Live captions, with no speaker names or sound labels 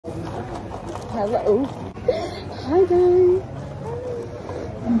hello. Hi guys.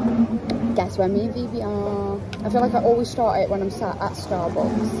 Guess where me and Phoebe are? I feel like I always start it when I'm sat at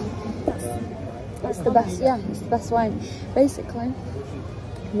Starbucks. That's the best, yeah, it's the best way. Basically,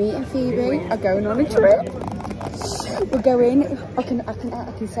 me and Phoebe are going on a trip. We're going, I can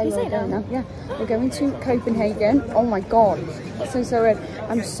say where we're going now. Yeah, we're going to Copenhagen. Oh my god, that's so weird.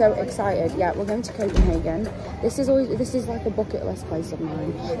 I'm so excited. Yeah, we're going to Copenhagen. This is like a bucket list place of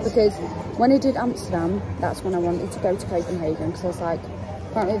mine, because when I did Amsterdam, that's when I wanted to go to Copenhagen, because I was like,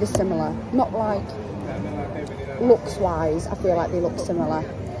 apparently they're similar. Not like looks wise, I feel like they look similar.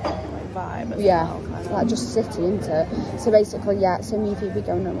 Vibe as yeah, well, kind of. like just city, isn't it? So basically, yeah, so me and Phoebe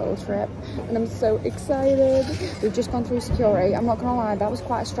going on a little trip, and I'm so excited. We've just gone through security. I'm not gonna lie, that was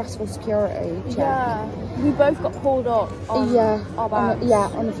quite a stressful security check. Yeah, we both got pulled up on our bags.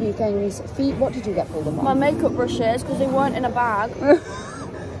 On a few things. Feet, what did you get pulled up on? My makeup brushes, because they weren't in a bag.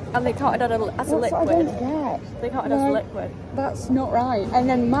 And they counted as a liquid. That's what I don't get. They counted as a liquid. That's not right. And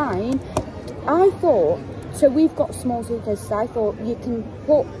then mine, I thought, so we've got small suitcases. I thought you can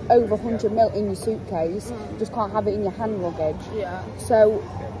put over 100 ml in your suitcase, you just can't have it in your hand luggage. Yeah. So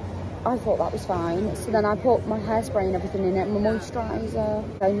I thought that was fine. So then I put my hairspray and everything in it, my moisturiser,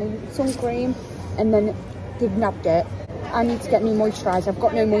 my sun cream, and then they've nabbed it. I need to get new moisturiser. I've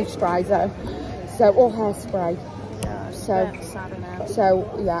got no moisturiser, so or hairspray. Yeah. So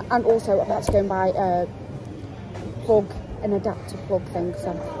yeah, and also I've had to go and buy a plug, an adapter plug thing, because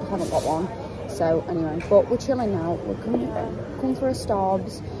I haven't got one. So anyway, but we're chilling now. We're coming through a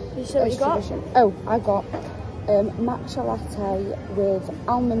Starbucks. You said what you got? Oh, I got matcha latte with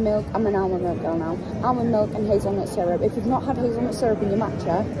almond milk. I'm an almond milk girl now. Almond milk and hazelnut syrup. If you've not had hazelnut syrup in your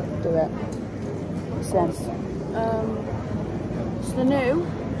matcha, do it. Swans. It's the new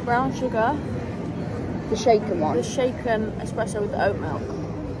brown sugar. The shaken one. The shaken espresso with the oat milk.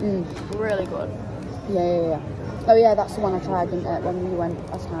 Really good. Yeah. Oh yeah, that's the one I tried when we went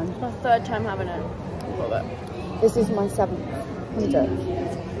last time. It's my third time having it. Love it. This is my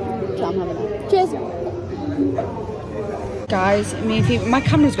 700th time having it. Cheers! Guys, me and Phoebe, my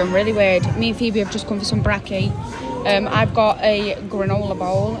camera's going really weird. Me and Phoebe have just come for some brekkie. I've got a granola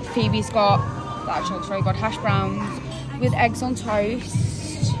bowl. Phoebe's got, that actually looks very good, hash browns with eggs on toast.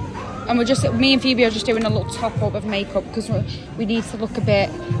 And me and Phoebe are just doing a little top up of makeup because we need to look a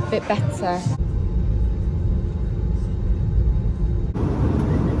bit better.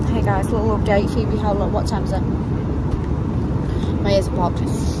 Hey guys, a little update. Phoebe, what time is it? My ears are popped.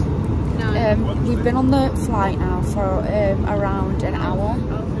 No. We've been on the flight now for around an hour.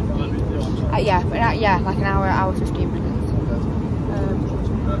 Yeah, like an hour 15 minutes.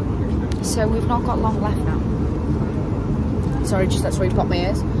 So we've not got long left now. Sorry, that's where you popped my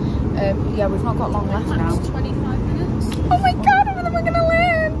ears. Yeah, we've not got long left now. 25 minutes. Oh my god, when am I gonna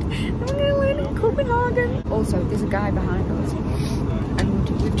land? I'm gonna land in Copenhagen. Also, there's a guy behind us, and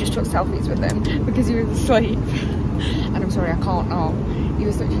we've just took selfies with him because he was asleep. And I'm sorry, I can't now. He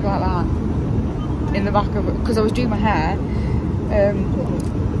was literally like that in the back of it because I was doing my hair,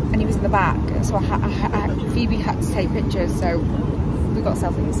 and he was in the back. So Phoebe had to take pictures, so we got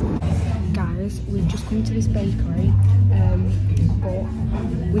selfies. Guys, we've just come to this bakery, but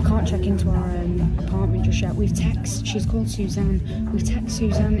we can't check into our apartment just yet. She's called Suzanne. We've texted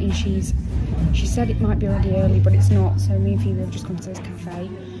Suzanne and she said it might be already early, but it's not. So me and Phoebe have just come to this cafe,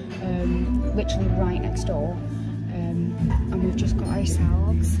 literally right next door. And we've just got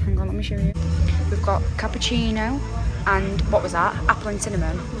ourselves, hang on, let me show you. We've got cappuccino and what was that? Apple and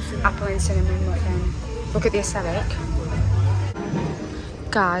cinnamon. Apple and cinnamon muffin. Look at the aesthetic.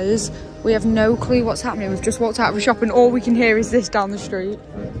 Guys, we have no clue what's happening. We've just walked out of a shop and all we can hear is this down the street.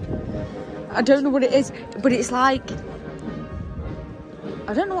 I don't know what it is, but it's like,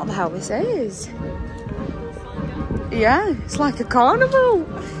 I don't know what the hell this is. Yeah, it's like a carnival.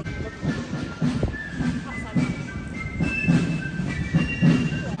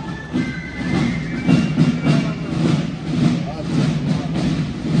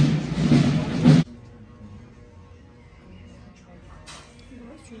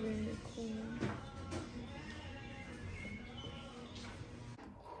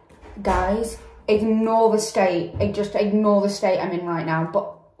 Guys, ignore the state. Just ignore the state I'm in right now.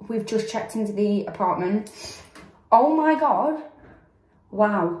 But we've just checked into the apartment. Oh my god.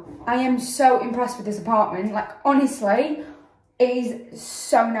 Wow. I am so impressed with this apartment. Like, honestly, it is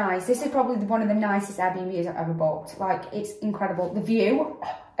so nice. This is probably one of the nicest Airbnbs I've ever booked. Like, it's incredible. The view,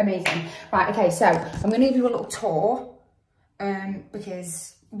 amazing. Right, okay, so I'm going to give you a little tour.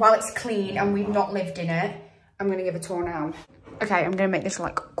 Because while it's clean and we've not lived in it, I'm going to give a tour now. Okay, I'm gonna make this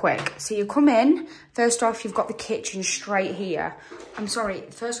like quick. So you come in, first off, you've got the kitchen straight here. I'm sorry,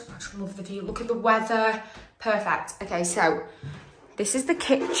 first I just love the view. Look at the weather, perfect. Okay, so this is the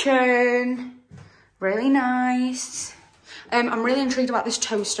kitchen, really nice. I'm really intrigued about this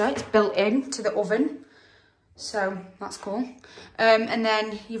toaster. It's built in to the oven, so that's cool. And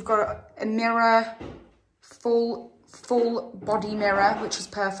then you've got a mirror, full body mirror, which is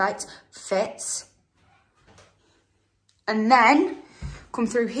perfect, fits. And then, come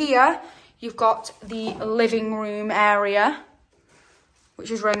through here, you've got the living room area,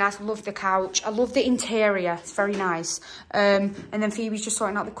 which is really nice. I love the couch. I love the interior. It's very nice. And then Phoebe's just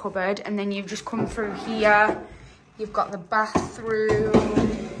sorting out the cupboard. And then you've just come through here. You've got the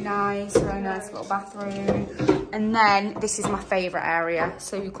bathroom. Nice, really nice little bathroom. And then this is my favourite area.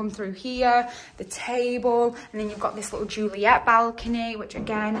 So you come through here, the table, and then you've got this little Juliet balcony, which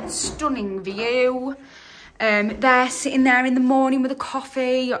again, stunning view. They're sitting there in the morning with a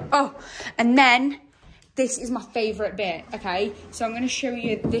coffee. Oh, and then this is my favourite bit, okay? So I'm going to show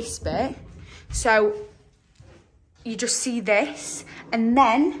you this bit. So you just see this, and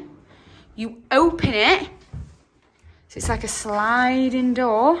then you open it. So it's like a sliding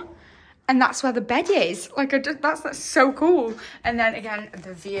door, and that's where the bed is. Like, that's so cool. And then again,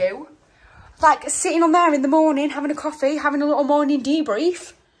 the view. Like sitting on there in the morning, having a coffee, having a little morning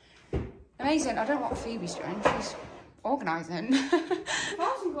debrief. Amazing. I don't know what Phoebe's doing. She's organising.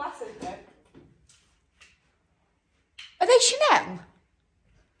 Have some glasses, though. Are they Chanel?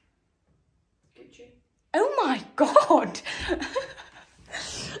 Gucci. Oh my God.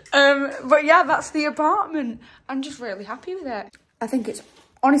 But yeah, that's the apartment. I'm just really happy with it. I think it's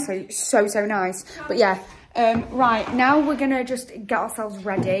honestly so nice. But yeah, right, now we're gonna just get ourselves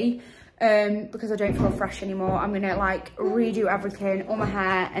ready. Because I don't feel fresh anymore. I'm gonna like redo everything, all my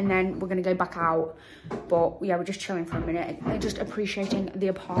hair, and then we're gonna go back out. But yeah, we're just chilling for a minute, just appreciating the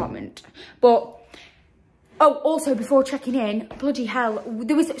apartment. But, oh, also before checking in, bloody hell,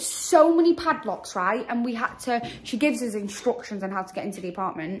 there was so many padlocks, right? And we had to, she gives us instructions on how to get into the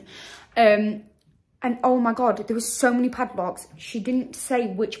apartment. And oh my God, there was so many padlocks. She didn't say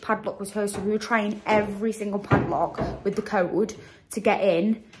which padlock was hers, so we were trying every single padlock with the code to get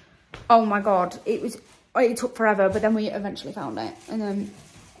in. Oh my God, it took forever, but then we eventually found it, and then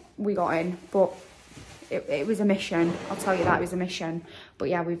we got in. But it was a mission, I'll tell you that, it was a mission. But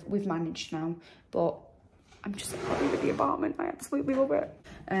yeah, we've managed now. But I'm just happy with the apartment. I absolutely love it.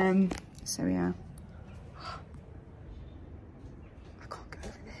 So yeah, I can't go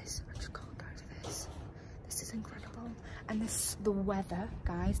over this. I just can't go over this. This is incredible. And the weather,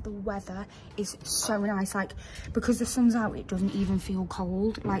 guys, the weather is so nice. Like, because the sun's out, it doesn't even feel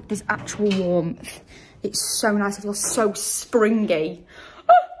cold. Like, there's actual warmth. It's so nice. I feel so springy.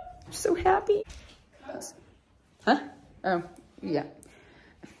 Oh, I'm so happy. Huh? Oh, yeah.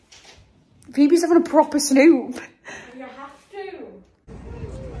 Phoebe's having a proper snoop. You have to.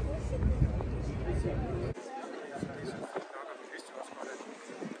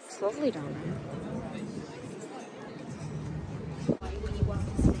 It's lovely down there.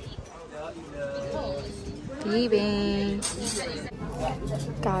 Phoebe.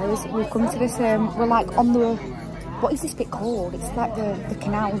 Guys, we've come to this, we're like on the, what is this bit called? It's like the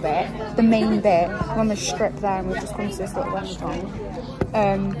canal bit, the main bit. We're on the strip there, and we've just come to this little restaurant.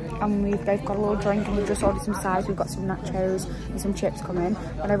 And we've both got a little drink, and we've just ordered some sides. We've got some nachos and some chips coming.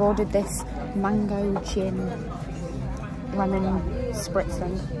 But I've ordered this mango gin lemon spritz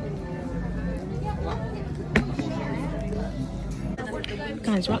thing.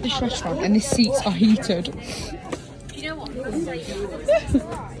 Guys, we're at this restaurant and the seats are heated. Do you know what?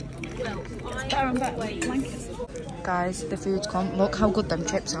 Guys, the food's come. Look how good them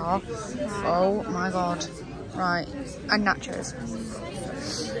chips are. Oh my God. Right, and nachos.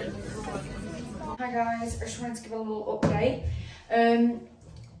 Hi guys, I just wanted to give a little update.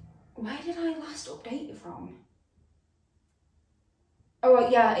 Where did I last update you from? Oh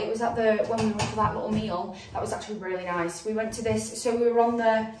yeah, it was at when we went for that little meal. That was actually really nice. We went to this, so we were on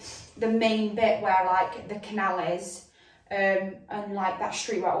the main bit where like the canal is, and like that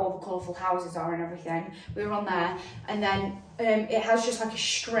street where all the colourful houses are and everything. We were on there, and then it has just like a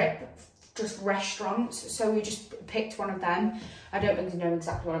strip, just restaurants. So we just picked one of them. I don't really know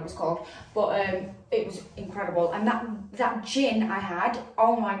exactly what it was called, but it was incredible. And that gin I had,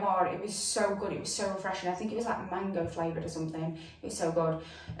 oh my God, it was so good. It was so refreshing. I think it was like mango flavoured or something. It was so good.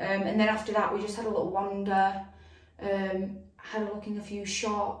 And then after that, we just had a little wander. Had a look in a few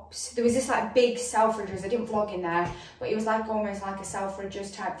shops. There was this like big Selfridges. I didn't vlog in there, but it was like almost like a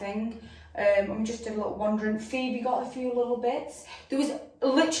Selfridges type thing. And we just did a little wandering. Phoebe got a few little bits. There was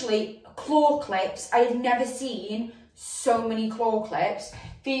literally claw clips. I had never seen so many claw clips.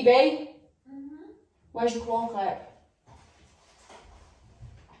 Phoebe, where's your claw clip?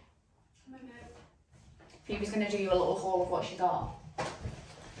 Phoebe's going to do you a little haul of what she got.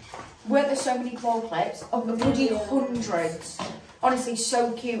 Weren't there so many claw clips? Of the bloody hundreds. Honestly,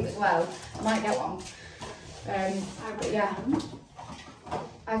 so cute as well. I might get one. But yeah.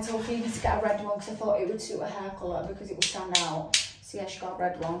 I told Phoebe to get a red one because I thought it would suit her hair colour because it would stand out. So yeah, she got a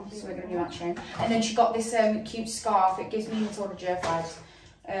red one, so we're going to be matching. And then she got this cute scarf. It gives me Matilda Jer vibes.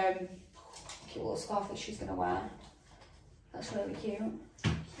 Cute little scarf that she's going to wear. That's really cute.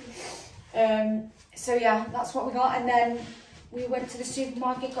 So yeah, that's what we got. And then we went to the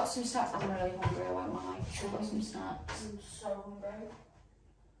supermarket, got some snacks. I'm really hungry, I won't lie. Should we got some snacks? I'm so hungry.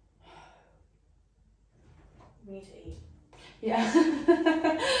 We need to eat. Yeah.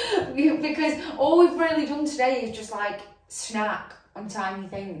 Because all we've really done today is just like snack on tiny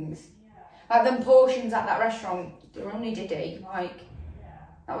things. Yeah. Like them portions at that restaurant, they're only diddy. Like,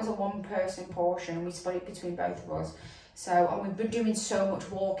 that was a one person portion. We split it between both of us. So, and we've been doing so much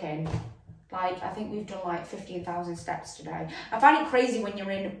walking. Like, I think we've done like 15,000 steps today. I find it crazy when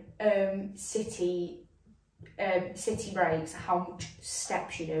you're in city breaks, how much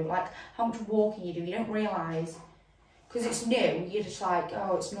steps you do, like how much walking you do. You don't realise, because it's new, you're just like,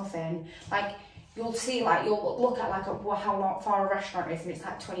 oh, it's nothing. Like, you'll see, like, you'll look at like how far a restaurant is and it's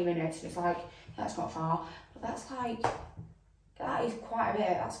like 20 minutes and it's like, that's not far. But that's like, that is quite a bit,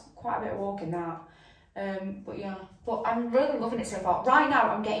 that's quite a bit of walking, that. But yeah, but I'm really loving it so far. Right now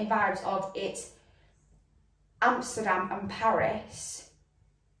I'm getting vibes of it's Amsterdam and Paris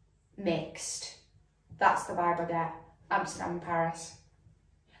mixed. That's the vibe I get. Amsterdam and Paris.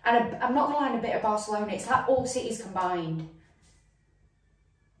 And I'm not gonna lie, a bit of Barcelona. It's like all cities combined.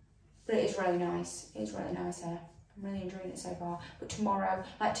 But it is really nice. It's really nice here. I'm really enjoying it so far. But tomorrow,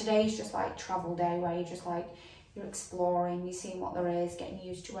 like today's just like travel day where you're just like, you're exploring, you're seeing what there is, getting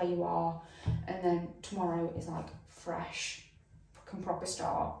used to where you are. And then tomorrow is like fresh, fucking proper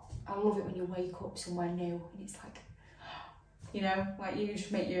start. I love it when you wake up somewhere new and it's like, you know, like you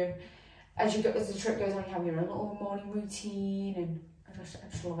just make your, as the trip goes on, you have your own little morning routine, and I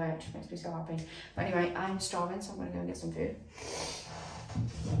just love it. It just makes me so happy. But anyway, I'm starving, so I'm gonna go and get some food.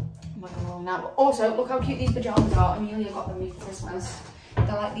 I'm like rolling out. Also, look how cute these pajamas are. Amelia got them for Christmas. They're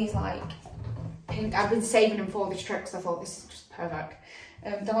like these like pink. I've been saving them for this trip because I thought this is just perfect.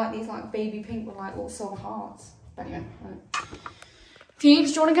 They're like these like baby pink with like little silver hearts. But anyway, right.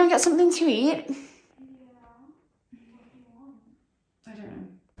 Phoebes, do you want to go and get something to eat? Yeah. I don't know.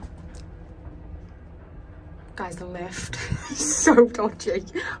 Guys, the lift is so dodgy.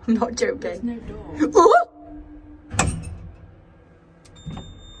 I'm not joking. There's no door. Oh!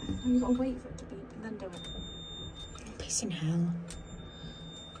 You gotta wait for it to beep and then do it. Piss in hell.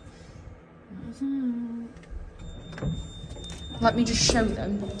 Let me just show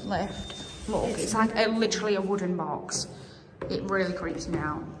them the lift. Look, it's like literally a wooden box. It really creeps me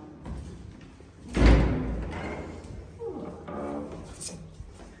out.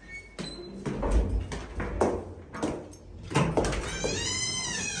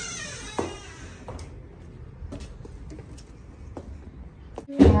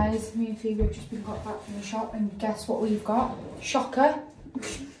 Guys, me and Phoebe have just been got back from the shop and guess what we've got? Shocker.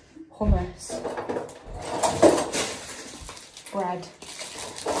 Hummus. Bread.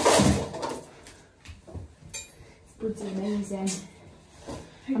 It's amazing.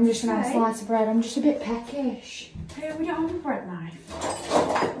 I'm just gonna have a slice of bread. I'm just a bit peckish. Hey, we don't have a bread knife.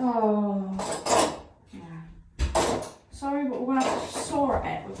 Oh. Yeah. Sorry, but we're gonna have to saw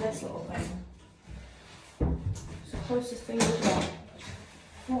it with this little thing. It's the closest thing we've got.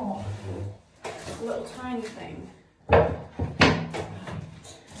 What? A little tiny thing.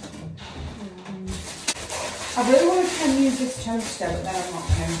 I really want to try and use this toaster, but then I'm not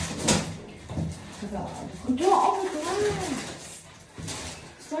going. Do it on the glass.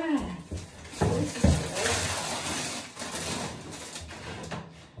 Swear.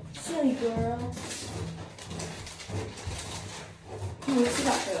 Silly girl. Oh, this is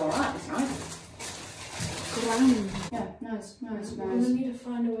actually alright, it's nice. Grand. Yeah, nice. We need to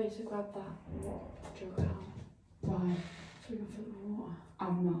find a way to grab that jug out. Why? So we can fill it with water.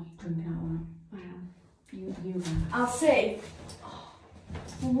 I'm not drinking out of that. I am. You can. I'll see.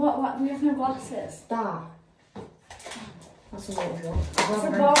 Well, what? We have no glasses. That. That's a water jug. That's a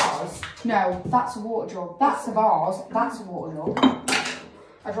vase. No, that's a water jug. That's a vase. That's a water jug.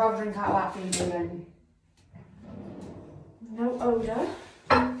 I'd rather drink out of that than No odour.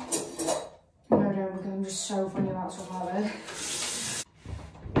 No, I don't, because I'm just so funny about stuff like this.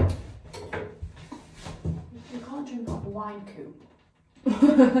 You can't drink out of a wine coupe.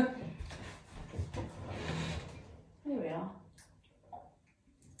 Anyway,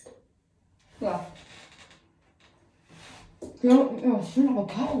 God, it's not a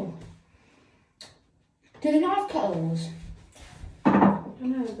kettle. Do they not have kettles? I don't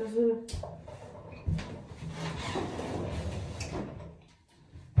know, there's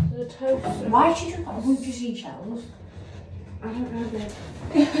a toaster. Why did you drink that? Wouldn't you see shells? I don't know, babe.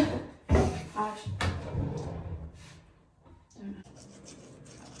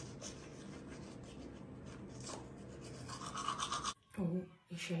 Oh,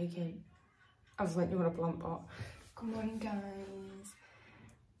 you're shaking. I was like, you want a blunt pot? Good morning, guys.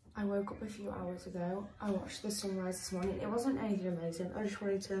 I woke up a few hours ago. I watched the sunrise this morning. It wasn't anything amazing. I just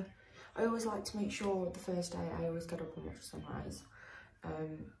wanted to, I always like to make sure the first day I always get up and watch the sunrise.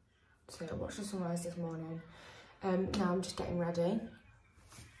 So I watched the sunrise this morning. Now I'm just getting ready. Hang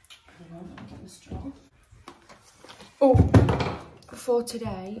on, let me get this job. Oh, for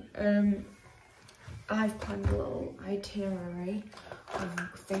today, I've planned a little itinerary of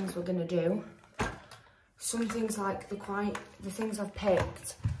things we're gonna do. Some things like the things I've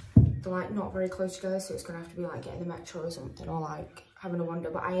picked, they're like not very close together, so it's gonna have to be like getting the metro or something, or like having a wander.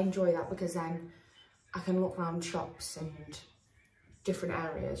 But I enjoy that because then I can look around shops and different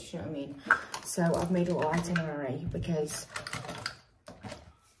areas, you know what I mean? So I've made a little itinerary because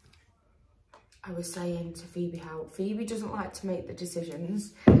I was saying to Phoebe how Phoebe doesn't like to make the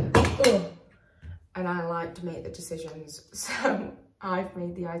decisions. And I like to make the decisions. So I've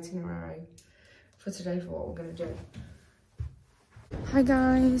made the itinerary for today for what we're gonna do. Hi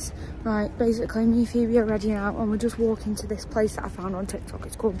guys. Right, basically me and Phoebe are ready now and we're just walking to this place that I found on TikTok.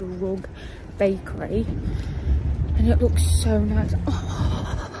 It's called the Rug Bakery. And it looks so nice.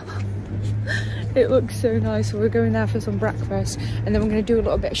 Oh, it looks so nice. So we're going there for some breakfast and then we're gonna do a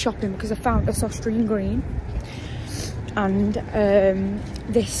little bit of shopping because I found a Austrian green. And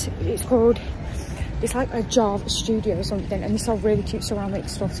it's like a Java studio or something, and they sell really cute ceramic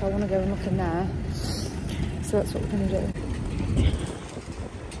stuff, so I want to go and look in there. So that's what we're going to do.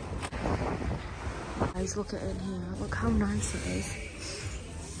 Guys, look at it in here. Look how nice it is.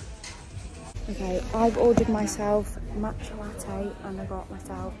 Okay, I've ordered myself a matcha latte, and I got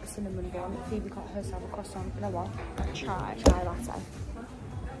myself a cinnamon bun. Phoebe got herself a croissant, and I want a chai latte.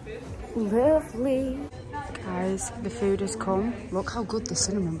 Lovely. Guys, the food has come. Look how good the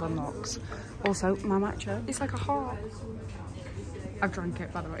cinnamon bun looks. Also, my matcha, it's like a heart. I've drank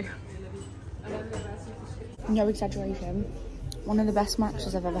it, by the way. No exaggeration. One of the best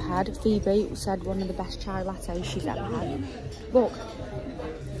matchas I've ever had. Phoebe said one of the best chai lattes she's ever had. Look,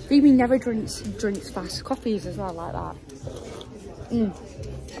 Phoebe never drinks fast coffees as well, like that.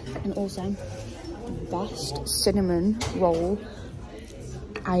 And also, the best cinnamon roll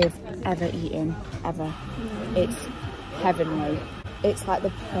I have ever eaten, ever. It's heavenly. It's like the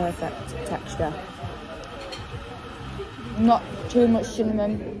perfect texture. Not too much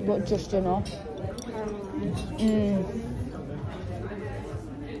cinnamon, but just enough.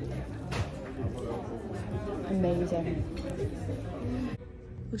 Amazing.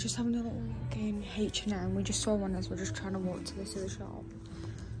 We're just having a little look in H&M. We just saw one as we're just trying to walk to this other shop.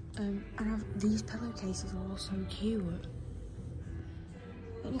 And these pillowcases are all so cute.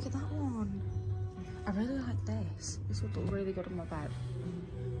 Look at that one. I really like this. This would look really good on my bed.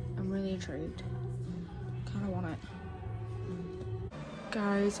 I'm really intrigued. Kind of want it.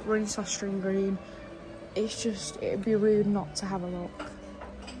 Guys, we're in Austrian green. It's just, it'd be rude not to have a look.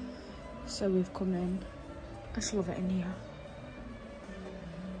 So we've come in. I just love it in here.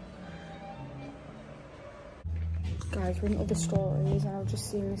 Guys, we're in other stories and I've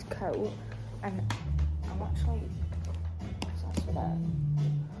just seen this coat and I'm actually obsessed with it.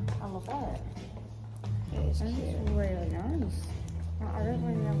 I love it. It's really nice. I don't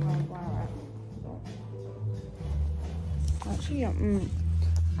really know how to wear it. Actually, I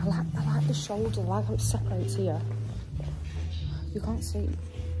like the shoulder. I like how it separates here. You can't see.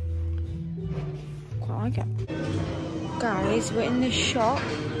 Quite like it. Guys, we're in this shop.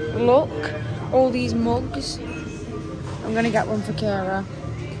 Look, all these mugs. I'm gonna get one for Kara.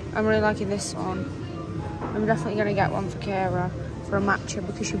 I'm really liking this one. I'm definitely gonna get one for Kara for a matcha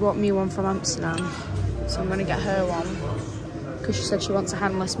because she bought me one from Amsterdam. So I'm gonna get her one because she said she wants a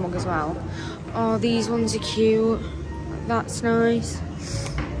handless mug as well. Oh, these ones are cute. That's nice.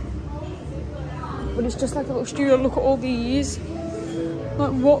 But it's just like a little studio. Look at all these.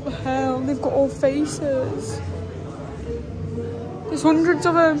 Like, what the hell? They've got all faces. There's hundreds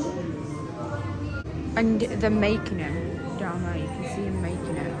of them. And they're making it down there. You can see them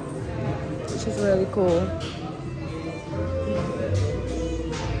making it, which is really cool.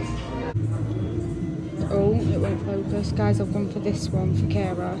 Oh, it won't focus. Guys, I've gone for this one for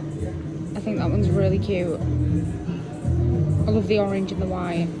Kara. I think that one's really cute. I love the orange and the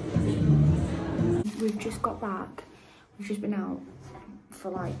white. We've just got back. We've just been out for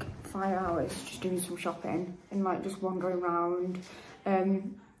like 5 hours just doing some shopping and like just wandering around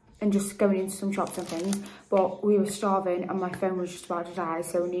and just going into some shops and things. But we were starving and my phone was just about to die,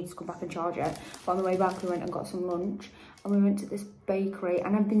 so we needed to come back and charge it. But on the way back we went and got some lunch and we went to this bakery,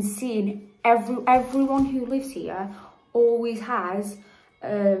 and I've been seeing everyone who lives here always has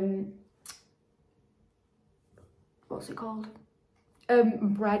what's it called?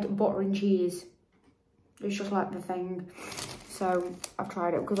 Bread, butter and cheese. It's just like the thing. So I've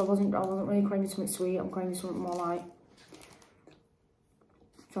tried it because I wasn't really craving something sweet. I'm craving something more light.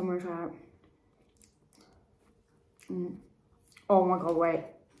 So I'm gonna try it. Oh my god, wait.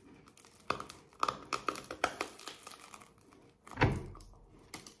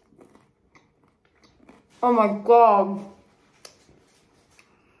 Oh my god.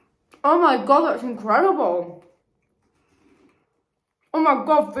 Oh my god, that's incredible. Oh my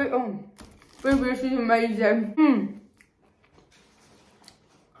god, this is amazing.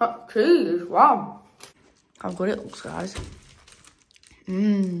 That cheese, wow. How good it looks, guys.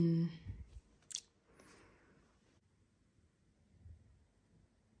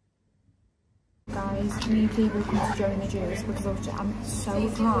 Guys, me and Phoebe come to Joe and the Juice because I'm so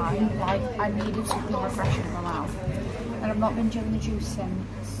dry, like I needed something refreshing in my mouth. And I've not been Joe and the Juice since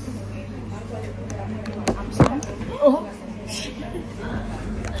Amsterdam. Oh.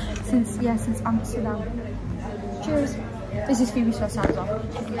 Since Amsterdam. Cheers. This is Phoebe's first time as well.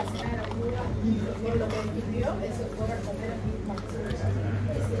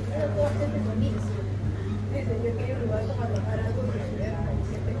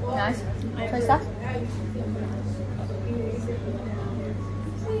 Nice. Taste that?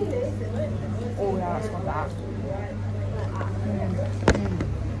 Oh yeah, that's not bad.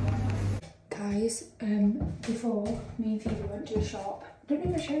 Guys, before me and Phoebe went to the shop, I don't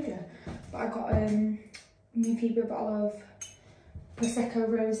know if I showed you, but I got me and Phoebe a bottle of Prosecco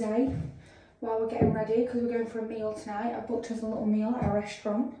Rosé while we're getting ready because we're going for a meal tonight. I booked us a little meal at a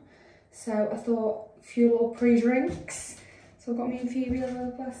restaurant, so I thought a few little pre-drinks. So I've got me and Phoebe a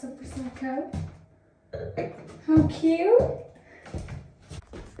little glass of Prosecco. How cute!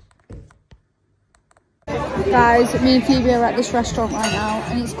 Guys, me and Phoebe are at this restaurant right now,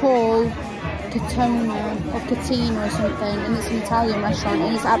 and it's called Catona or Catina or something, and it's an Italian restaurant,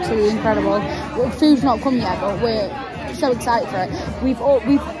 and it's absolutely incredible. The food's not come yet, but we're so excited for it. We've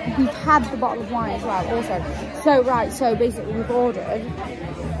had the bottle of wine as well, also. So basically we've ordered.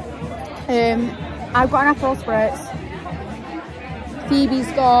 I've got an Aperol Spritz.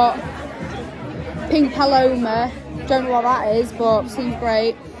 Phoebe's got Pink Paloma. Don't know what that is, but seems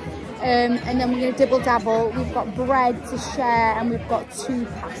great. And then we're going to dibble dabble. We've got bread to share and we've got 2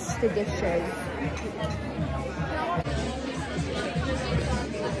 pasta dishes.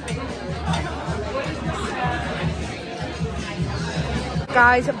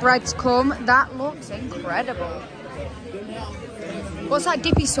 Guys, bread's come. That looks incredible. What's that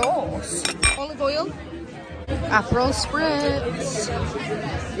dippy sauce? Olive oil? Aperol Spritz.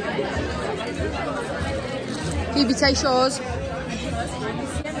 Phoebe, taste yours.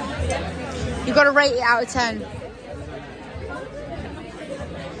 You've got to rate it out of 10.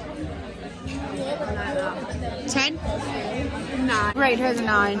 10? 9. Rate her a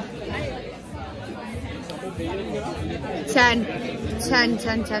 9. 10.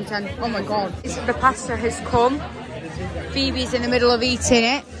 Oh my god. The pasta has come. Phoebe's in the middle of eating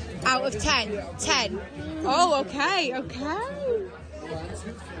it. Out of 10. 10. Oh, okay.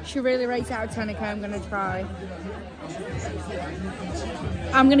 She really rates it out of 10. Okay, I'm going to try.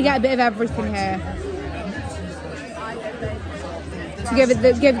 I'm going to get a bit of everything here. To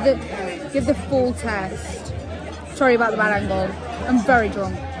give the full test. Sorry about the bad angle. I'm very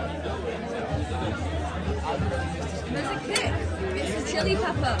drunk. There's a kick. It's a chili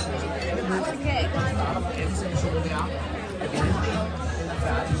pepper. That's a kick.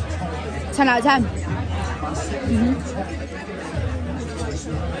 10 out of 10.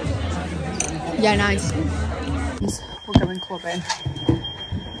 Yeah, nice. We're going clubbing.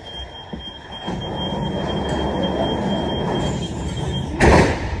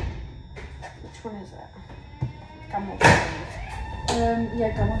 Which one is it? Camel Strand.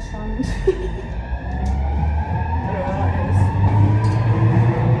 Yeah, Camel Strand. I don't know what it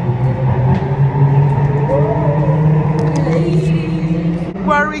is.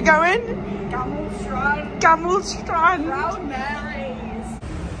 Where are we going? Camel Strand. Camel Strand. Proud Marys.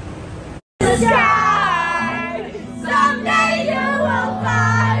 The sky. Someday you will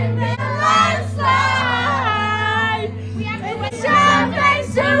find me landslide. Champagne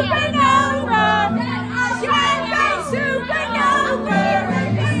supernova. Champagne supernova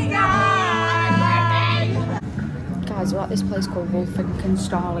in the sky. Guys, we're at this place called Wolfington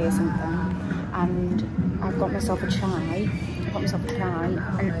Starley or something, and I've got myself a chai.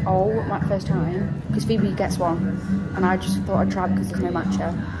 And oh, my first time, because Phoebe gets one, and I just thought I'd try because there's no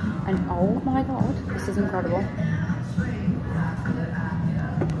matcha, and oh my god, this is incredible.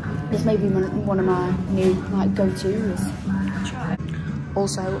 This may be one of my new like go-tos.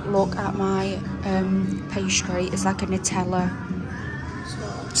 Also, look at my pastry. It's like a Nutella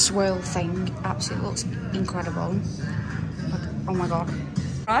swirl thing. Absolutely looks incredible. Like, oh my god.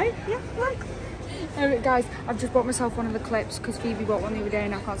 Right? Yeah, look. Guys, I've just bought myself one of the clips because Phoebe bought one the other day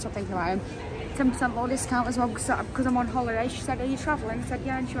and I can't stop thinking about him. 10% more discount as well because I'm on holiday. She said, are you travelling? I said,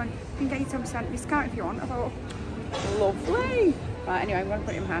 yeah, and she went, you can get you 10% discount if you want. I thought, lovely. Right, anyway, I'm going to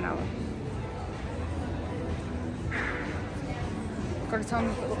put it in my hand now. Got to tell me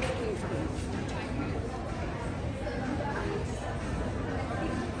if it looks cute.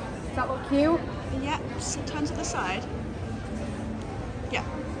 Does that look cute? Yeah, sometimes at the side. Yeah.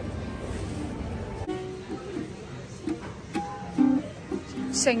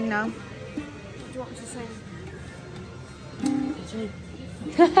 Sing now. What do you want me to sing?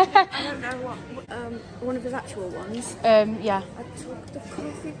 I don't know what, one of his actual ones. Yeah. I took the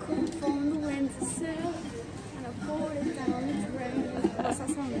coffee cup from the windowsill and I poured it down the drain. What's that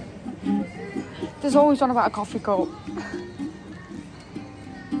song? There's always one about a coffee cup.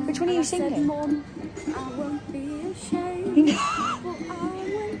 Which one are you singing? I said, Mum, I won't be ashamed. But I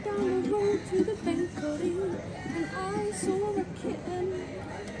went down the road to the bakery and I saw a kitten.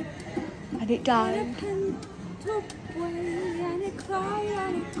 And it died. And it cried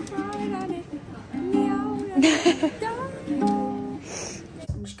and it cried and it meowed and it died.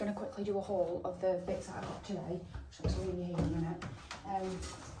 I'm just going to quickly do a haul of the bits that I got today. So I'll leave you here in a minute.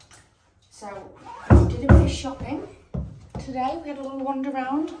 So, we did a bit of shopping today. We had a little wander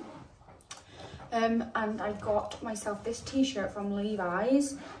around. And I got myself this t-shirt from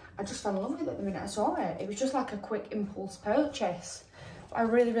Levi's. I just fell in love with it the minute I saw it. It was just like a quick impulse purchase. I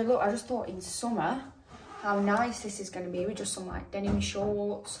really loved. I just thought in summer how nice this is going to be with just some like denim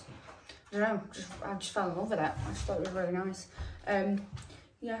shorts. I don't know, I just fell in love with it. I just thought it was really nice.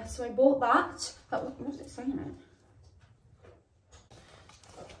 Yeah, so I bought that. What was it saying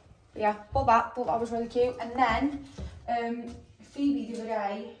it? Yeah, bought that. Thought that was really cute. And then Phoebe the other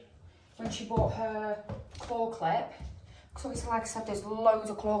day, when she bought her claw clip, because obviously like I said, there's loads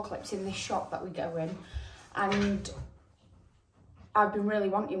of claw clips in this shop that we go in, and I've been really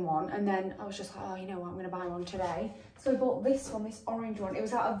wanting one, and then I was just like, oh, you know what, I'm going to buy one today. So I bought this one, this orange one. It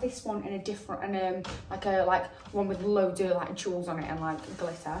was out of this one in a different, and like one with loads of like jewels on it and like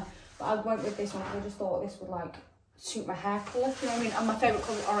glitter. But I went with this one because I just thought this would like suit my hair colour, you know what I mean? And my favourite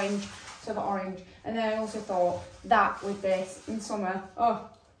colour is orange, so I got orange. And then I also thought that with this in summer, oh,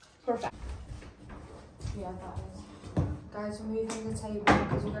 perfect. Yeah, that is. Guys, we're moving the table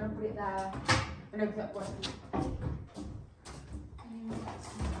because we're going to put it there and open up one.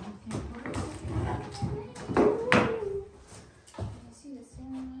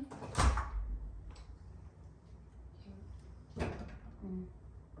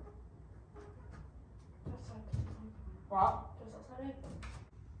 What?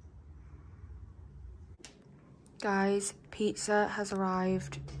 Guys, pizza has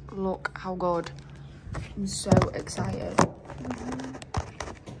arrived. Look how good. I'm so excited.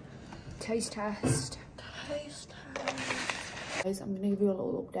 Taste test. Taste test. Guys, I'm gonna give you a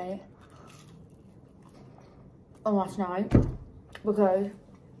little update on last night because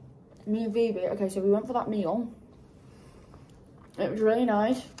me and Phoebe, okay, so we went for that meal. It was really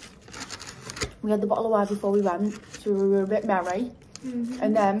nice. We had the bottle of wine before we went, so we were a bit merry.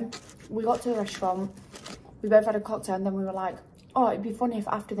 And then we got to the restaurant, we both had a cocktail, and then we were like, oh, it'd be funny if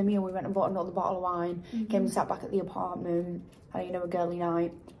after the meal we went and bought another bottle of wine, came and sat back at the apartment, had, you know, a girly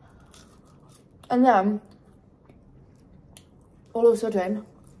night. And then, all of a sudden,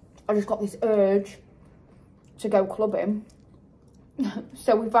 I just got this urge to go clubbing.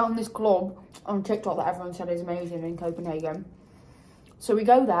 So we found this club on TikTok that everyone said is amazing in Copenhagen. So we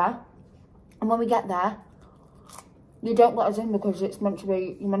go there, and when we get there, they don't let us in because it's meant to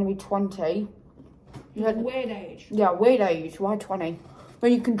be, you're meant to be 20. Weird age. Yeah, weird age. Why 20?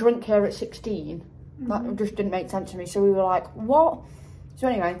 When you can drink here at 16. That just didn't make sense to me. So we were like, what? So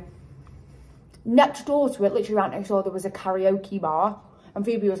anyway, next door to it, literally right next door, there was a karaoke bar. And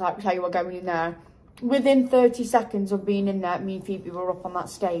Phoebe was like, okay, we're going in there. Within 30 seconds of being in there, me and Phoebe were up on that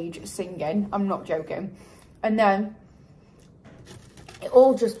stage singing. I'm not joking. And then it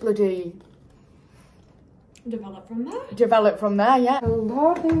all just bloody developed from there. Developed from there, yeah. I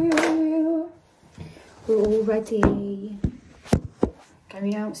love you. We're all ready.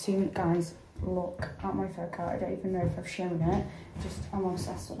 Going out soon, guys. look at my fur coat. I don't even know if I've shown it. Just, I'm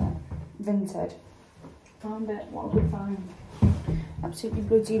obsessed with it. Vinted. Found it. What a good find. Absolutely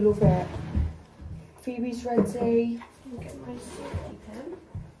bloody love it. Phoebe's ready. I'll get my safety pin.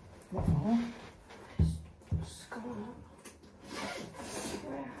 What for? It's gone up.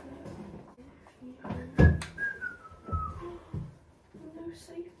 No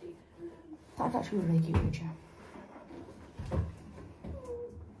safety pin. That's actually a really cute picture.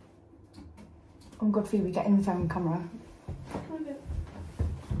 Oh god, Phoebe, get in the phone camera. Okay.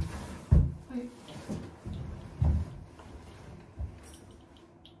 Wait.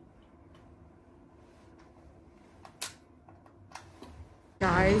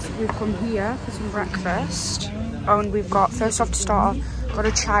 Guys, we've come here for some breakfast. Oh, and we've got, first off to start off, got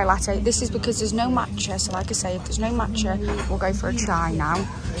a chai latte. This is because there's no matcha, so like I say, if there's no matcha, we'll go for a chai now.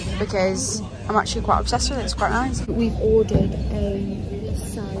 Because I'm actually quite obsessed with it, it's quite nice. We've ordered a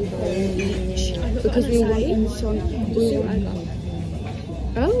acai bowl each because we want some.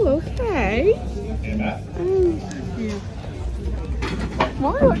 Oh, okay. Yeah.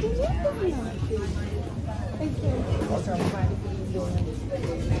 Why? What did you do? Thank you.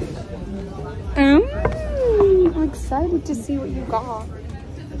 I'm excited to see what you got.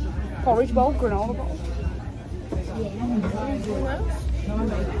 Porridge bowl, granola bowl.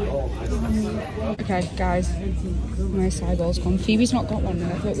 Okay, guys, my acai bowl's gone. Phoebe's not got one,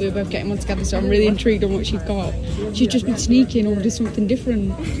 and I thought we were both getting one together, so I'm really intrigued on what she's got. She's just been sneaking or did something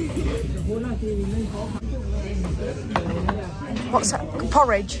different. What's that?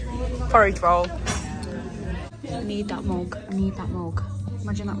 Porridge. Porridge bowl. I need that mug. I need that mug.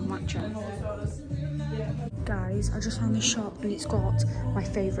 Imagine that matcha. Guys, I just found this shop and it's got my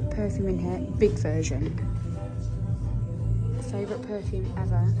favourite perfume in here. Big version. Favourite perfume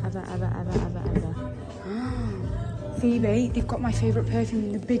ever. Phoebe, they've got my favourite perfume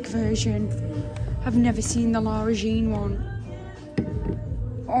in the big version. I've never seen the Lara Jean one.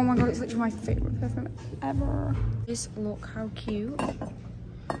 Oh my god, it's literally my favourite perfume ever. Just look how cute.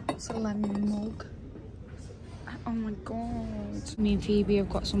 It's a lemon mug. Oh my god. Me and Phoebe have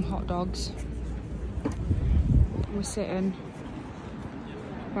got some hot dogs. We're sitting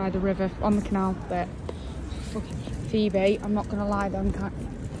by the river on the canal bit. Fucking Phoebe, I'm not gonna lie though, I'm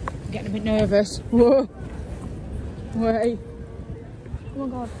getting a bit nervous. Whoa. Wait. Oh my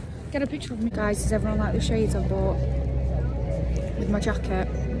god. Get a picture of me. Guys, does everyone like the shades I bought? With my jacket.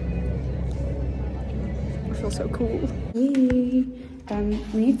 I feel so cool. Me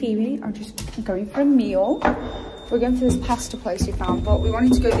and Phoebe are just going for a meal. We're going for this pasta place we found, but we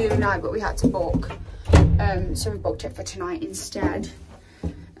wanted to go the other night, but we had to book. So we booked it for tonight instead.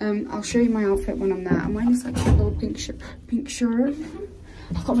 I'll show you my outfit when I'm there. I'm wearing this like little pink shirt.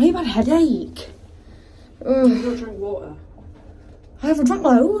 I've got a really bad headache. Ugh. You don't drink water? I haven't drunk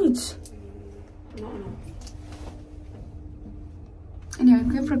loads. Not enough. Anyway, I'm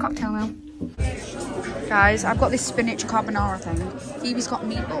going for a cocktail now. Guys, I've got this spinach carbonara thing. Phoebe's got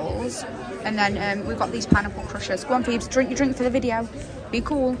meatballs. And then we've got these pineapple crushers. Go on, Phoebe, drink your drink for the video. Be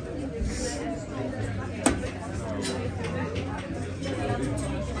cool.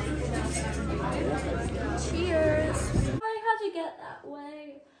 Cheers. How'd you get that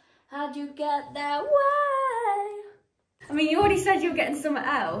way? How'd you get that way? I mean, you already said you were getting something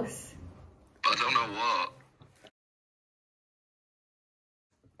else. I don't know what.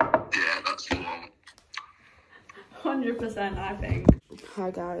 Yeah, that's the one. 100%, I think.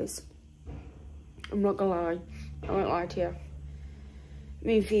 Hi guys. I'm not gonna lie. I won't lie to you.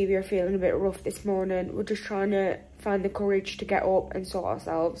 Me and Phoebe are feeling a bit rough this morning. We're just trying to find the courage to get up and sort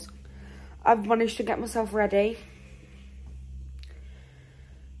ourselves. I've managed to get myself ready.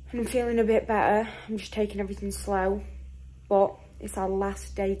 And I'm feeling a bit better. I'm just taking everything slow. But it's our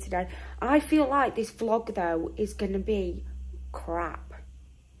last day today. I feel like this vlog though is gonna be crap.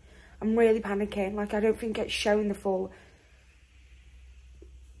 I'm really panicking. Like, I don't think it's showing the full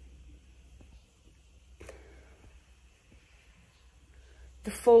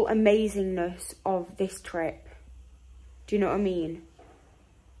amazingness of this trip. Do you know what I mean?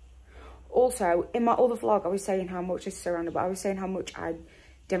 Also, in my other vlog, I was saying how much this is surrounded, but I was saying how much I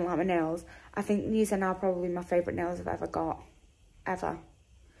didn't like my nails. I think these are now probably my favourite nails I've ever got. Ever.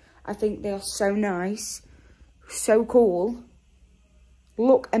 I think they are so nice. So cool.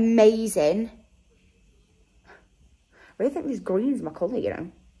 Look amazing. I really think this green's my colour, you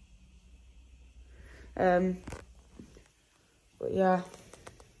know. But yeah.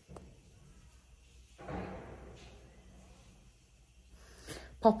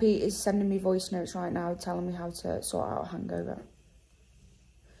 Poppy is sending me voice notes right now telling me how to sort out a hangover.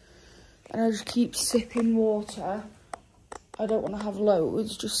 And I just keep sipping water. I don't want to have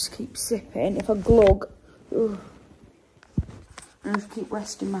loads, just keep sipping. If I glug, ugh, and just keep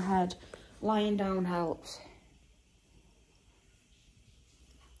resting my head. Lying down helps.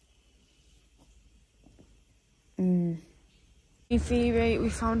 Hey Phoebe, we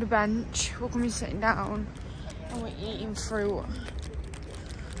found a bench. We're going to be sitting down and we're eating fruit.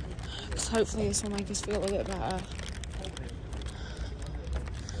 Because hopefully this will make us feel a bit better.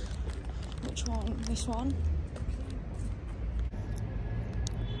 Which one? This one?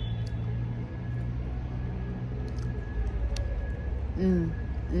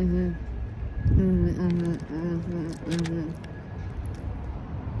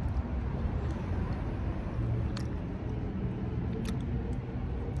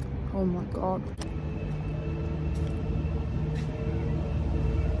 Oh my god.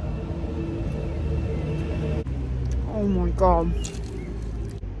 Oh my god.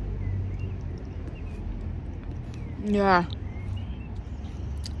 Yeah.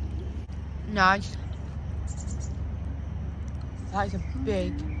 Nice. That is a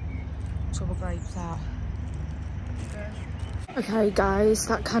big tub of grapes there. Okay guys,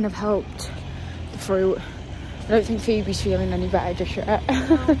 that kind of helped the fruit. I don't think Phoebe's feeling any better just yet.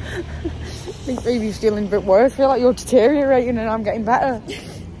 I think Phoebe's feeling a bit worse. I feel like you're deteriorating and I'm getting better.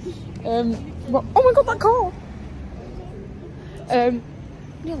 But, oh my god, that car!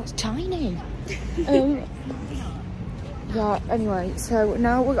 Yeah, that's tiny. Yeah, anyway, so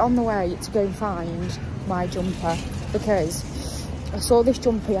now we're on the way to go and find my jumper because I saw this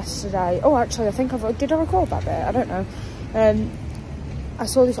jumper yesterday. Oh, actually, I think did I record that bit? I don't know. I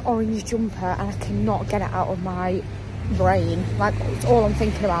saw this orange jumper and I cannot get it out of my brain. Like, it's all I'm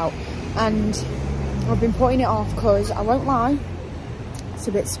thinking about. And I've been putting it off because, I won't lie, it's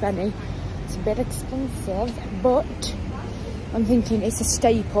a bit spenny. It's a bit expensive, but I'm thinking it's a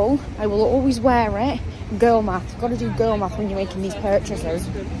staple. I will always wear it. Girl math. You've got to do girl math when you're making these purchases.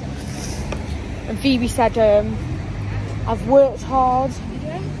 And Phoebe said, I've worked hard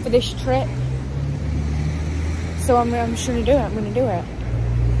for this trip. So I'm just going to do it. I'm going to do it.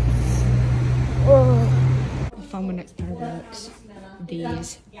 Oh. I found my next pair of books.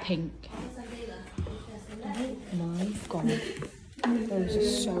 These pink. Oh my god. Those are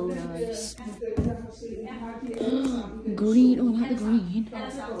so nice. Green. Oh, I like the green.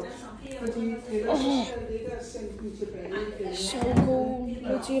 Oh. So cool.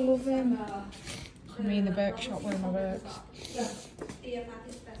 Oh, do you love him? Me in the Birk shop wearing my Birks.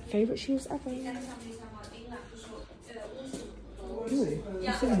 Favourite shoes ever. Ooh,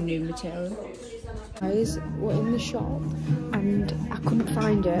 this is a new material. Guys, we're in the shop and I couldn't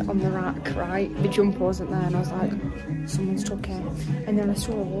find it on the rack, right? The jumper wasn't there and I was like, someone's took it. And then I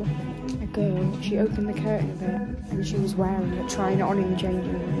saw a girl, she opened the curtain a bit and she was wearing it, trying it on in the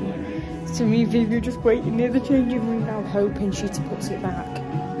changing room. So me and Phoebe were just waiting near the changing room now, hoping she puts it back.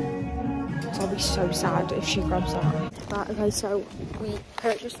 So I'll be so sad if she grabs that. Right, okay, so we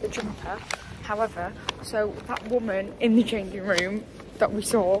purchased the jumper. However, so that woman in the changing room that we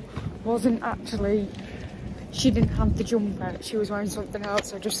saw wasn't actually, she didn't have the jumper, she was wearing something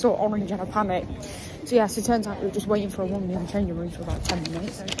else, so I just saw orange and I panicked. So yeah, so it turns out we were just waiting for a woman in the changing room for about 10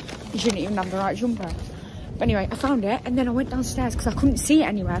 minutes and she didn't even have the right jumper. But anyway, I found it and then I went downstairs because I couldn't see it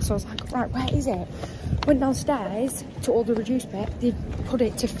anywhere, so I was like, right, where is it? Went downstairs to all the reduced bit, they put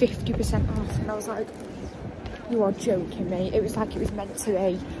it to 50% off and I was like, you are joking me. It was like it was meant to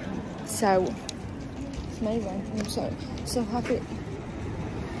be. So it's amazing. I'm so happy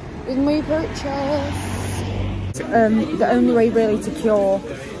with my purchase. The only way really to cure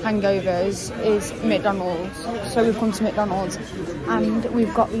hangovers is McDonald's. So we've come to McDonald's and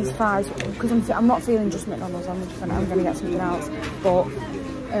we've got these fries because I'm not feeling just McDonald's. I'm gonna get something else. But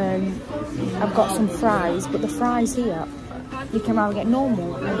I've got some fries. But the fries here, you can either get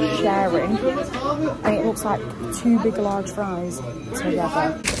normal and sharing, and it looks like two big large fries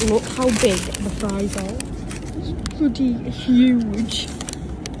together. Look how big the fries are. It's bloody huge.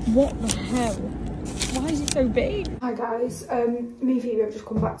 What the hell? Why is it so big? Hi guys, me and Phoebe have just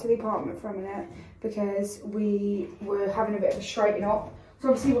come back to the apartment for a minute because we were having a bit of a straighten up. So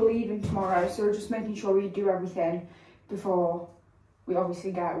obviously we're leaving tomorrow, so we're just making sure we do everything before we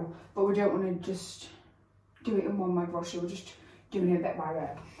obviously go. But we don't want to just do it in one mad rush, so we're just doing it a bit by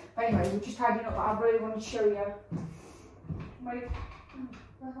bit. But anyway, we're just tidying up, but I really want to show you. Wait,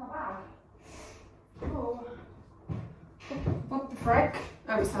 where's my bag? Oh, what the frick?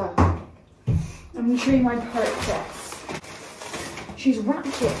 Oh, it's her. I'm going to show you my purchase. She's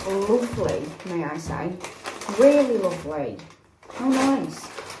wrapped it lovely, may I say. Really lovely. How nice.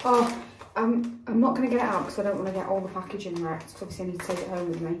 Oh, I'm not going to get it out because I don't want to get all the packaging wrecked, because obviously I need to take it home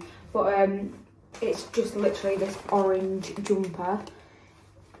with me. But It's just literally this orange jumper.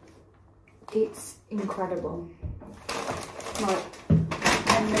 It's incredible. Like,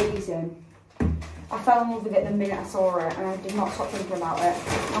 amazing. I fell in love with it the minute I saw it, and I did not stop thinking about it.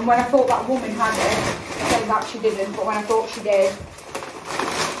 And when I thought that woman had it, saying that she didn't, but when I thought she did,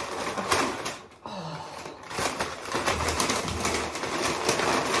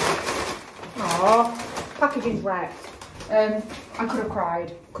 oh, packaging's wrecked. I could have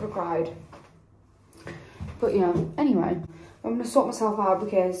cried. But yeah, anyway, I'm gonna sort myself out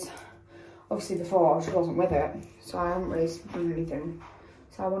because obviously before she wasn't with it, so I haven't really done anything.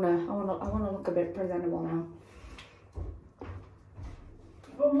 So I wanna look a bit presentable now.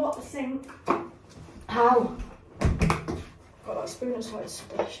 Unlock the sink. How? Got that spoon and started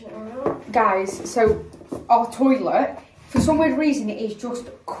splashing it around. Guys, so our toilet, for some weird reason, it is just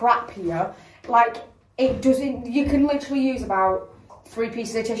crap here. Like, it doesn't, you can literally use about 3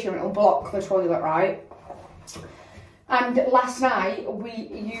 pieces of tissue and it'll block the toilet, right? And last night, we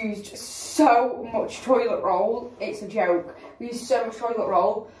used so much toilet roll, it's a joke. We used so much toilet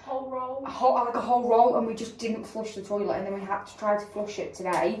roll. Whole roll? Like a whole roll, and we just didn't flush the toilet, and then we had to try to flush it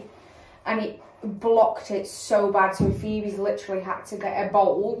today. And it blocked it so bad, so Phoebe's literally had to get a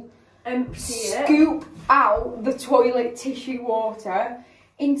bowl, empty it, scoop out the toilet tissue water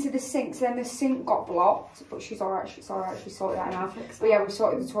into the sink, so then the sink got blocked, but she's alright, she sorted that out. But yeah, we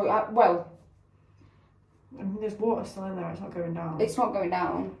sorted the toilet out. Well, I mean, there's water still in there, it's not going down. it's not going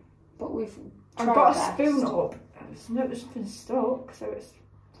down, but we've tried I've got our a spoon best. up, there's nothing stuck, so it's...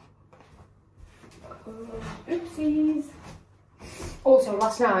 Oopsies. Also,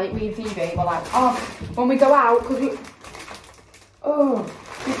 last night, me and Phoebe were like, oh, when we go out, because we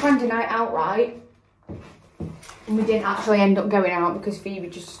planned a night out, right? And we didn't actually end up going out because Phoebe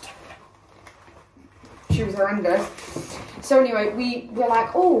she was horrendous. So anyway, we were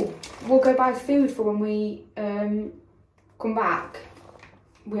like, oh, we'll go buy food for when we come back.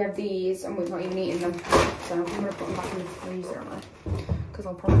 We have these and we've not even eaten them. So I'm going to put them back in the freezer, because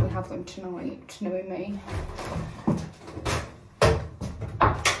I'll probably have them tonight, knowing me.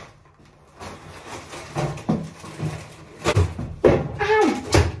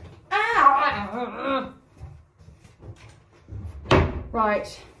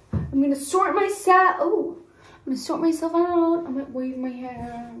 Right, I'm gonna sort myself. Oh, I'm gonna sort myself out. I might wave my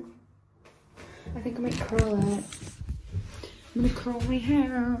hair. I think I might curl it. I'm gonna curl my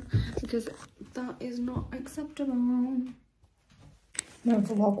hair because that is not acceptable. I'm gonna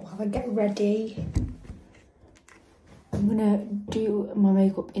vlog while I get ready. I'm gonna do my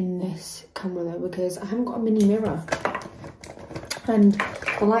makeup in this camera though because I haven't got a mini mirror. And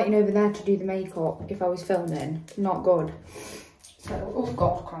the lighting over there to do the makeup, if I was filming, not good. So, oh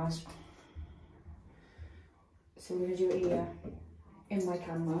God, Christ. So we're gonna do it here, in my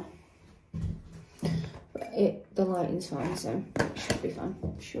camera. But the lighting's fine, so it should be fine,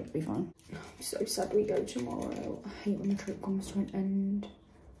 should be fine. I'm so sad we go tomorrow. I hate when the trip comes to an end.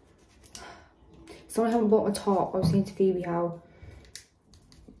 So I haven't bought a top. I was saying to Phoebe how,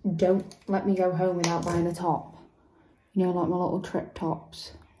 don't let me go home without buying a top. You know, like my little trip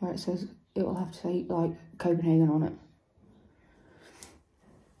tops, where it says, it will have to say, like, Copenhagen on it.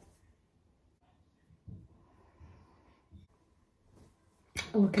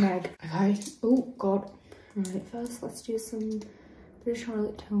 Oh, look, an egg. Okay. Oh, God. Right, first let's do some bit of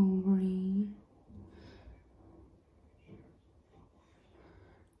Charlotte Tilbury.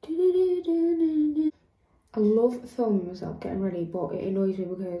 I love filming myself getting ready, but it annoys me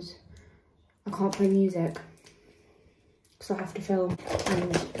because I can't play music. Because I have to film,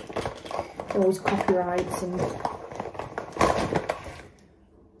 and there always copyrights and...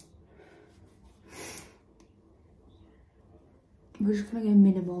 We're just gonna go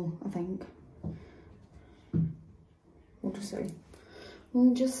minimal, I think. We'll just see.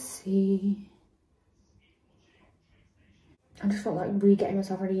 We'll just see. I just felt like re-getting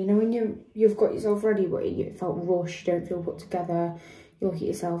myself ready. You know when you've got yourself ready, but it felt rushed, you don't feel put together. You look at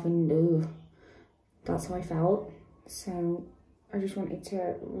yourself and ugh. That's how I felt. So I just wanted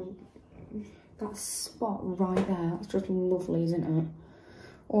to, that spot right there, that's just lovely, isn't it?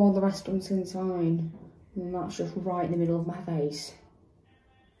 All the rest of them seems fine. And that's just right in the middle of my face.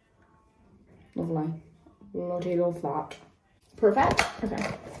 Lovely. Bloody love that. Perfect.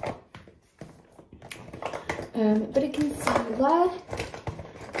 Okay. Bit of concealer.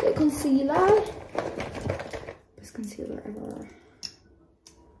 Bit of concealer. Best concealer ever.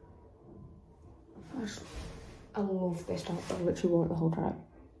 I love this top. I literally wore it the whole trip.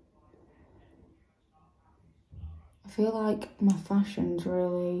 I feel like my fashion's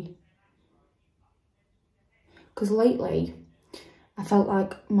really... Because lately, I felt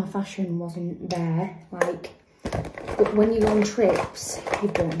like my fashion wasn't there. Like, but when you go on trips,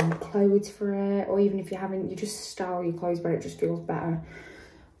 you've bought new clothes for it, or even if you haven't, you just style your clothes better. It just feels better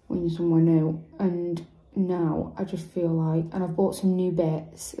when you're somewhere new. And now I just feel like, and I've bought some new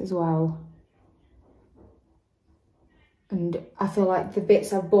bits as well. And I feel like the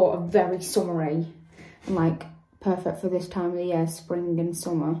bits I've bought are very summery and like perfect for this time of the year, spring and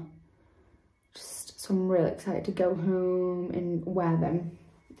summer. So I'm really excited to go home and wear them.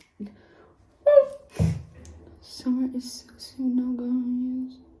 Summer is so soon now,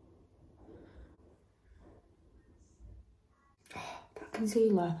 guys. Oh, that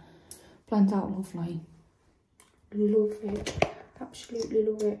concealer blends out lovely. Love it. Absolutely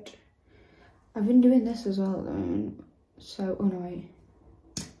love it. I've been doing this as well at the moment. So annoying.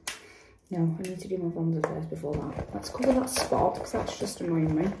 No, I need to do my bronzer first before that. Let's cover that spot because that's just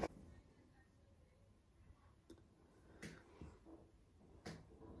annoying me.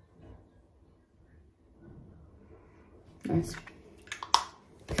 Nice.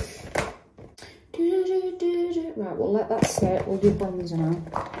 Right, we'll let that sit. We'll do bronzer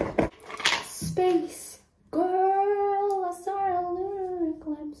now. Space girl, I saw a lunar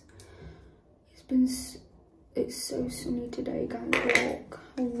eclipse. It's so sunny today, guys. Look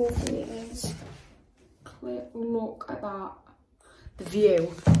how lovely it is. Look at that. The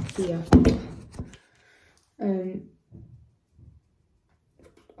view here. Oh,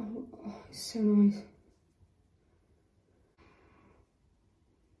 it's so nice.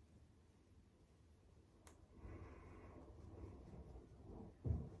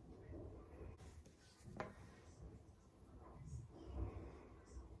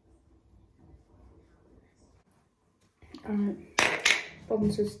 Alright,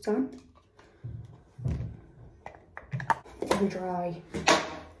 bronzer's done. It'll dry.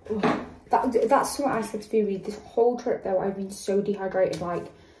 Ugh. That's what I said to Phoebe. This whole trip though, I've been so dehydrated. Like,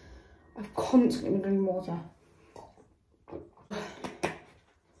 I've constantly been drinking water.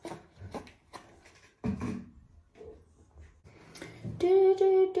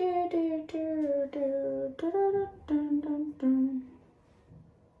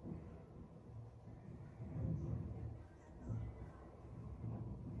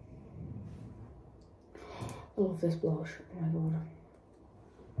 I love this blush, oh my god.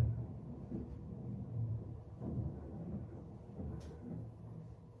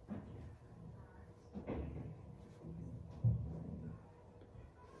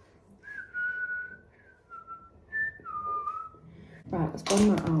 Right, let's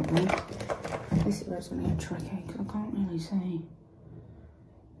blend that out then. This is where it's going to get tricky because I can't really see.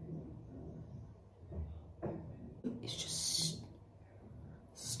 It's just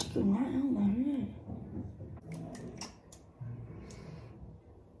sticking right out there, isn't it?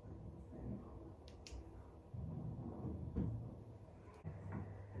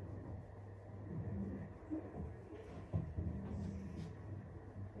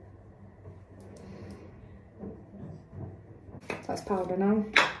 That's powder now.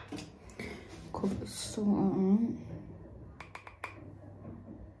 Cover sort that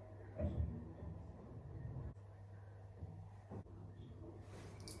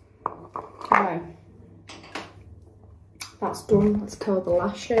out. Okay. That's done. Let's curl the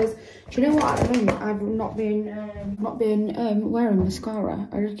lashes. Do you know what? At the moment, I've not been wearing mascara.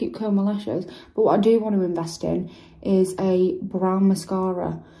 I just keep curling my lashes. But what I do want to invest in is a brown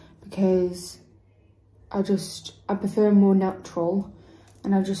mascara because I prefer more natural,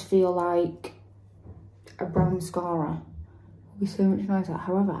 and I just feel like a brown mascara would be so much nicer.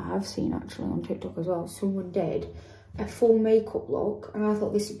 However, I have seen actually on TikTok as well, someone did a full makeup look, and I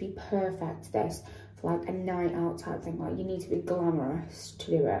thought this would be perfect. This for like a night out type thing. Like, you need to be glamorous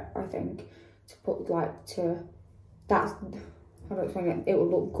to do it, I think. To put like that's, I don't think it will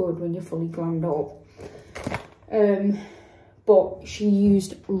look good when you're fully glammed up. But she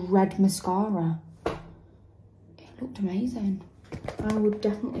used red mascara. Looked amazing. I would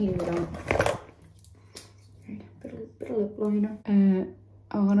definitely do that. Bit of lip liner.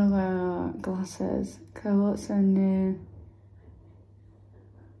 I'm gonna wear glasses because I bought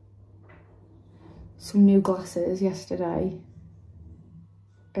some new glasses yesterday.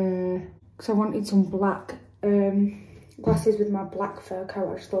 Because I wanted some black glasses with my black fur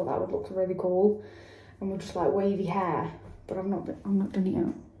coat. I just thought that would look really cool, and with just like wavy hair. But I've not done it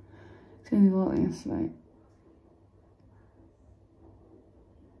yet. It's only bought it yesterday.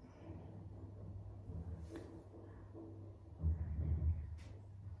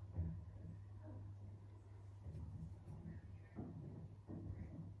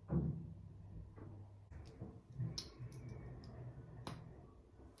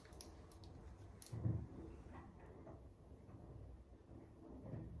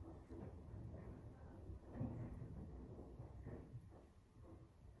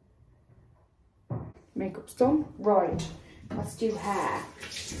 Makeup's done. Right, let's do hair.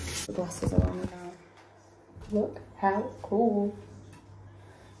 The glasses are on now. Look how cool.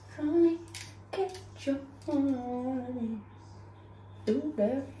 Try get your money. Ooh,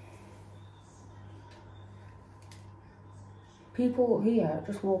 there. People here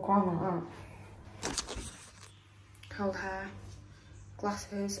just walk around like that. Curled hair,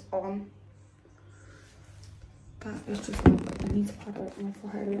 glasses on. That is just like, I need to pad out my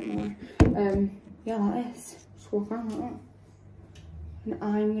forehead a bit more. Yeah, like this. Just walk around like that. And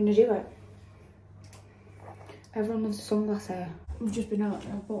I'm gonna do it. Everyone loves a sunglass hair. I've just been out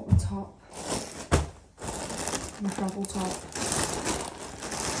and I bought my top. My travel top.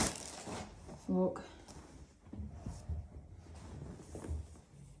 Look.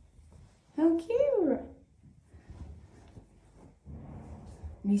 How cute!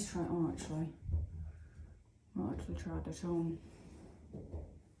 I need to try it on actually. I've not actually tried it on.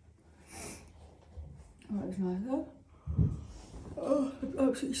 That was nice though. Oh, I'm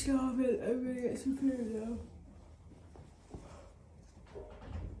absolutely starving. I'm gonna get some food now.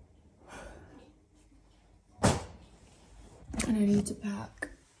 And I need to pack.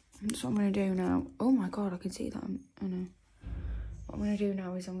 That's what I'm gonna do now. Oh my god, I can see that. I know. What I'm gonna do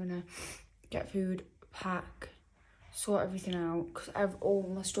now is I'm gonna get food, pack, sort everything out, because I have all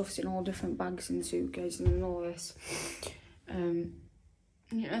my stuff's in all different bags and suitcases and all this.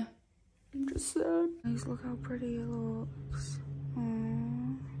 Yeah, I'm just sad. Guys, look how pretty it looks.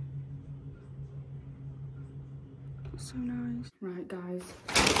 Aww. So nice. Right, guys,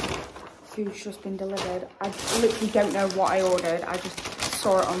 food's just been delivered. I literally don't know what I ordered. I just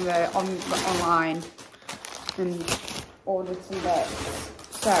saw it on online and ordered some bits.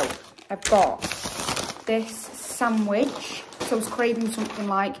 So I've got this sandwich. So I was craving something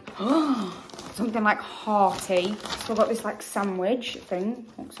like hearty. So I got this like sandwich thing.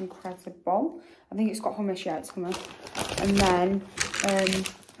 Looks incredible. I think it's got hummus. Yeah, it's hummus. And then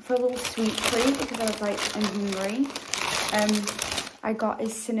for a little sweet treat, because I was like, I'm hungry, I got a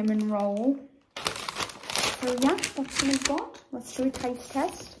cinnamon roll. So yeah, that's what I've got. Let's do a taste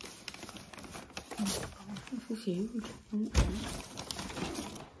test. Oh god, this is huge.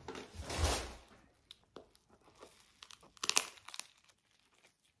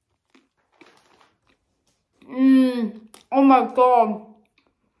 Oh my god,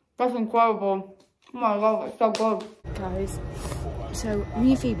 that's incredible. Oh my god, it's so good. Guys, so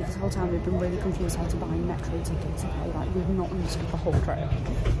me and Phoebe this whole time we've been really confused how to buy metro tickets. Okay, like we've not understood the whole trip.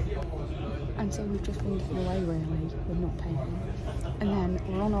 And so we've just been getting away really with not paying. And then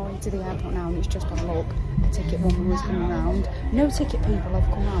we're on our way to the airport now and it's just on look, a ticket woman was coming around. No ticket people have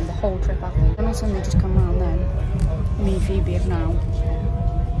come around the whole trip, have they? And all suddenly just come around then. Me and Phoebe have now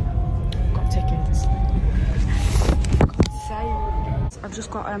got tickets. I've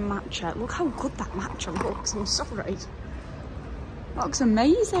just got a matcha. Look how good that matcha looks. I'm sorry. That looks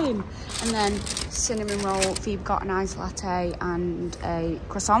amazing. And then cinnamon roll. Phoebe got an iced latte and a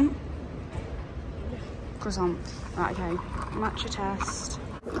croissant. Croissant. Right, okay. Matcha test.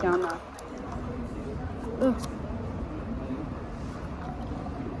 Put you down there. Ugh.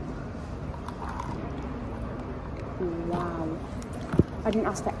 Wow. I didn't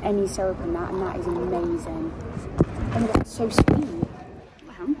ask for any syrup in that, and that is amazing. Oh my god, it's so sweet.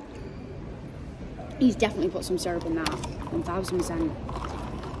 Wow. He's definitely put some syrup in that, 1000%.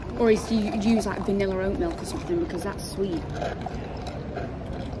 Or he's used like vanilla oat milk or something, because that's sweet.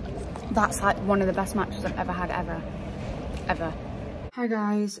 That's like one of the best matches I've ever had, ever. Hi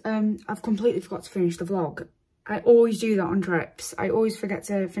guys, I've completely forgot to finish the vlog. I always do that on trips. I always forget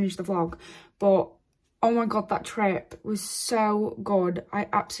to finish the vlog, but oh my god, that trip was so good. I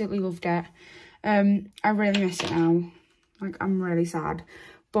absolutely loved it. I really miss it now. Like, I'm really sad.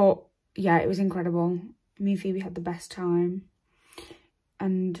 But yeah, it was incredible. Me and Phoebe had the best time.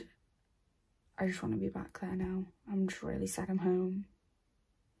 And I just want to be back there now. I'm just really sad I'm home.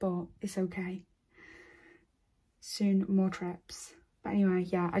 But it's okay. Soon, more trips. But anyway,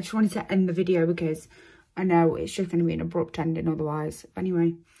 yeah, I just wanted to end the video because I know it's just going to be an abrupt ending otherwise. But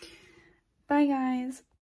anyway, bye guys.